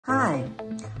Hi.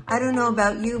 I don't know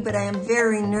about you, but I am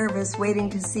very nervous waiting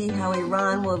to see how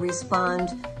Iran will respond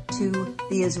to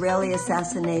the Israeli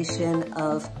assassination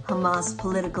of Hamas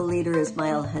political leader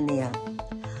Ismail Haniyeh.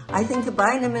 I think the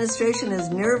Biden administration is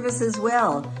nervous as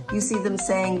well. You see them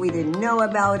saying we didn't know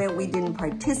about it, we didn't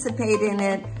participate in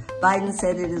it. Biden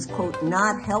said it is, quote,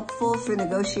 not helpful for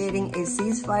negotiating a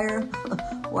ceasefire.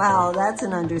 Wow, that's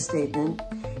an understatement.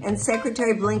 And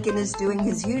Secretary Blinken is doing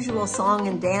his usual song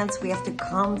and dance. We have to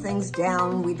calm things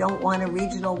down. We don't want a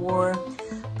regional war.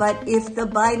 But if the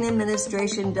Biden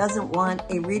administration doesn't want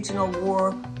a regional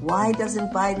war, why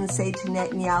doesn't Biden say to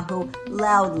Netanyahu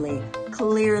loudly,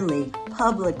 clearly,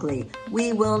 publicly,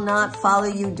 we will not follow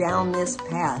you down this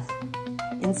path?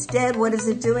 Instead, what is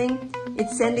it doing?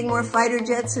 It's sending more fighter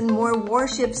jets and more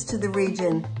warships to the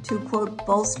region to, quote,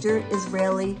 bolster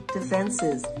Israeli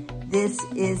defenses. This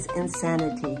is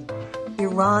insanity.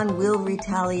 Iran will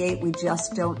retaliate. We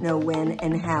just don't know when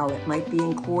and how. It might be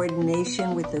in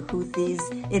coordination with the Houthis.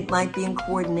 It might be in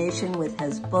coordination with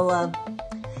Hezbollah.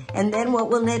 And then what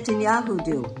will Netanyahu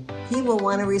do? He will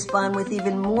want to respond with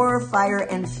even more fire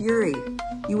and fury.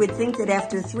 You would think that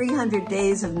after 300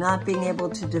 days of not being able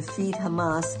to defeat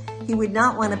Hamas, he would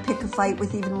not want to pick a fight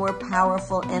with even more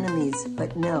powerful enemies,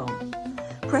 but no.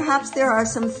 Perhaps there are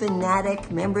some fanatic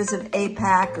members of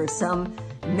AIPAC or some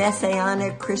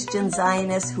messianic Christian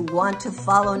Zionists who want to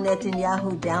follow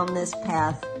Netanyahu down this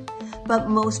path, but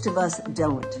most of us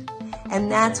don't. And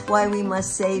that's why we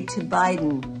must say to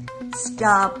Biden,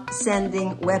 stop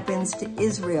sending weapons to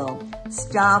Israel.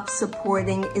 Stop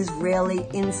supporting Israeli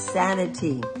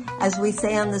insanity. As we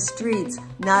say on the streets,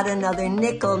 not another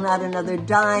nickel, not another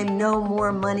dime, no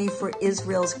more money for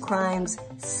Israel's crimes.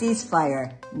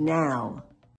 Ceasefire now.